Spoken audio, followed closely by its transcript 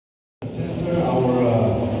Center,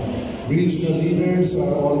 our regional leaders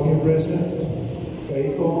are all here present. Kaya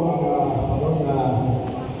ito ang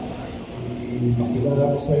makilala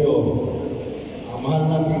ko sa iyo, ang mahal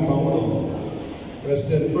nating Pangulo,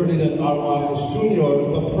 President Ferdinand R. Marcos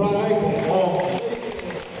Jr., the pride of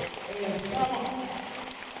and Sama.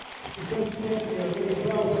 Mr. President, we are very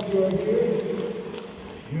proud that you are here.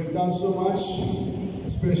 You have done so much,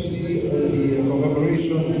 especially in the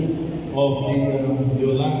commemoration of the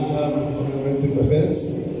Yolanda commemorative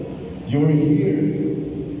events. You were here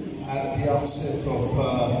at the outset of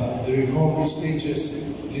the recovery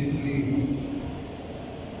stages, literally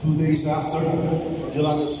 2 days after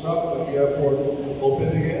Yolanda struck, but the airport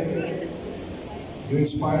opened again. You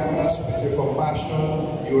inspired us with your compassion.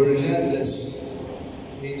 You were relentless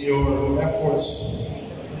in your efforts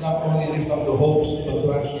to not only lift up the hopes, but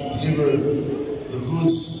to actually deliver the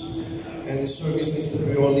goods and the services that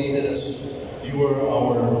we all needed, as you were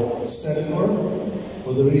our senator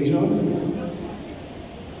for the region.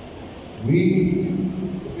 We,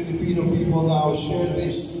 the Filipino people, now share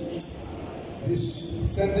this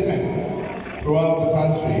sentiment throughout the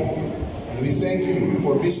country. And we thank you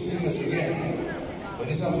for visiting us again. But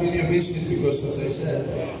it's not really a visit because, as I said,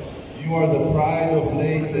 you are the pride of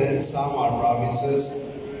Leyte and Samar provinces.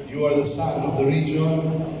 You are the son of the region,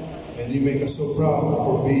 and you make us so proud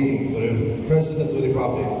for being the President of the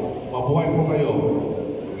Republic. Mabuhay po kayo.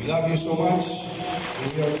 We love you so much, and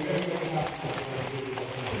we are very, very happy to have you with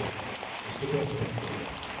us today, Mr. President.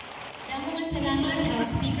 Maraming salamat,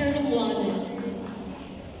 House Speaker Yolanda.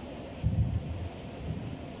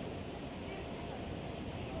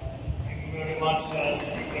 Thank you very much,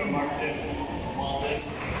 Speaker Martin Romualdez.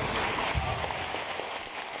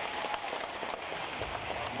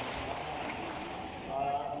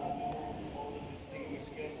 All the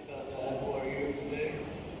distinguished guests who are here today.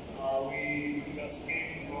 We just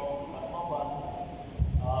came from Matmaban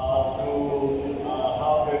to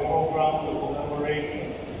have a program to commemorate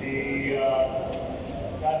the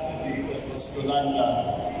tragedy that was Yolanda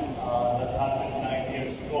that happened 9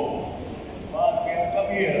 years ago. But we have come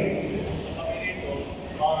here, kami dito,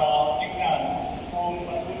 para tingnan kung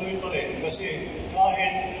patuloy pa rin. Kasi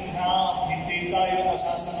kahit na hindi tayo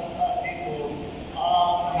nasasalata dito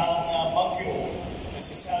ng bagyo,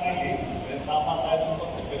 necessarily, tama tayo ng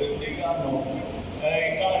konti, pero hindi gaano,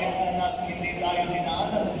 kahit na hindi tayo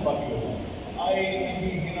dinaanan ng bagyo, ay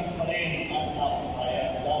naghihirap pa rin ang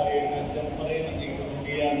kapatayan dahil nandiyan pa rin ang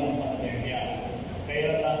ekonomiya ng pandemya.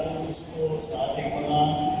 Kaya nakukus ko sa ating mga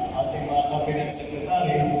cabinet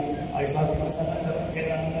secretary ay sabi ko sa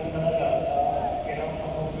kailangan talaga kailangan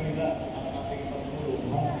pagpapila ang ating pagtulong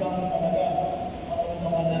hanggang talaga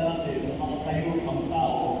maramdaman na natin na makatayo ang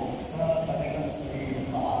tao sa kanilang sariling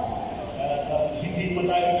paa. Hindi pa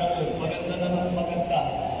tayo natin maganda na ng maganda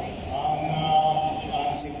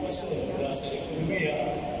ang sitwasyon sa ekonomiya,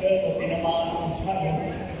 pero tinamaan naman tayo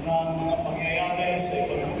ng mga pangyayari sa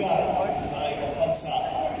ibang lugar, sa ibang bansa.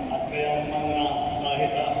 At kaya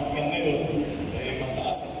kahit hanggang ngayon,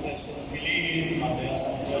 mataas ang presyo ng bilihin, mataas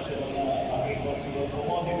ang presyo ng agricultural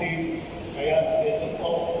commodities. Kaya ito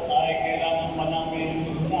po ay kailangan pa namin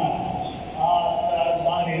tutunan. At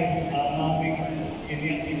dahil namin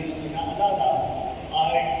inaalala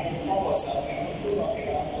ay halimbawa sa ating kultura,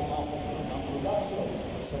 kailangan tumaas ang production.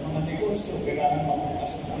 Sa mga negosyo, kailangan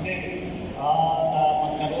magbukas ulit at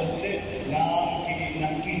magkaroon ulit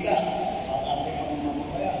ng kita ang ating mga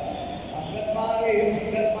mamamayan. Hanggat maaari,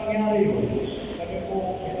 hanggat mangyari yun, kami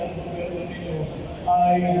po bilang gobyerno ninyo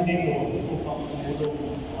ay nandito upang tumulong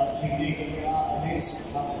at hindi kami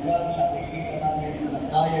aalis hanggang nakikita namin na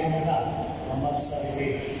kaya nyo na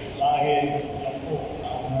magsarili. Dahil yan po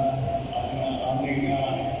ang aming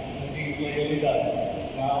naging prioridad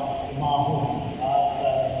na umahon at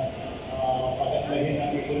pagandahin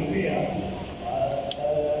ang ekonomiya.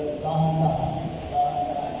 Dahan-dahan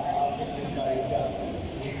aabot din tayo dyan.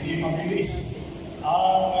 Hindi mabilis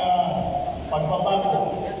ang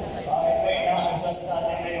pagbabago. Kahit na ina-adjust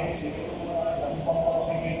natin ngayon, siguro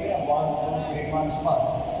pagpapagigil yan, 1, 2, 3 months pa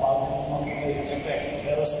bago makita yung effect.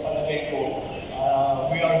 Pero sa palagay ko,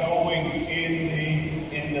 we are going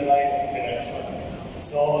in the right direction.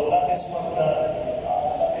 So that is what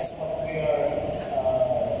we are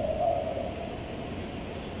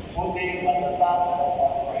putting at the top of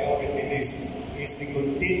our priority list, is the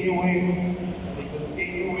continuing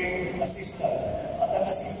assistance. At ang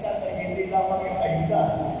assistance ay hindi lamang yung ayuda,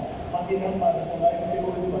 pati na para sa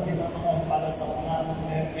livelihood, pati na para sa mga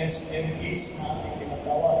SMEs na ating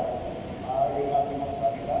tinatawag. Yung ating mga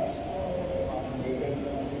sari-sari store, yung mga nagbibenta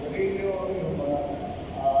ng sigarilyo, yung mga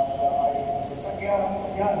nag-aayos ng sasakyan,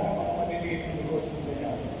 yan, yung mga maliliit na negosyo na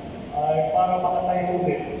yan. para makatayo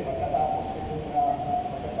ulit, pagkatapos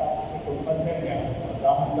nitong pandemya,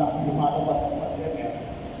 dahan-dahan lumalabas ang pandemya,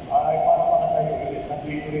 ay para makatayo ulit,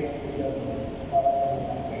 nandito rin ang gobyerno para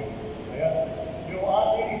tulungan kayo. Kaya yung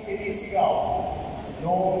ating sinisigaw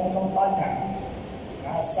noong kampanya,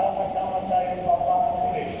 na sama-sama tayong papangat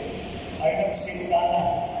ulit, ay nagsimula na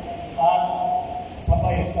at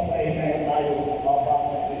sabay-sabay na tayo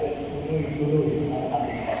papangat ulit, tuloy-tuloy ang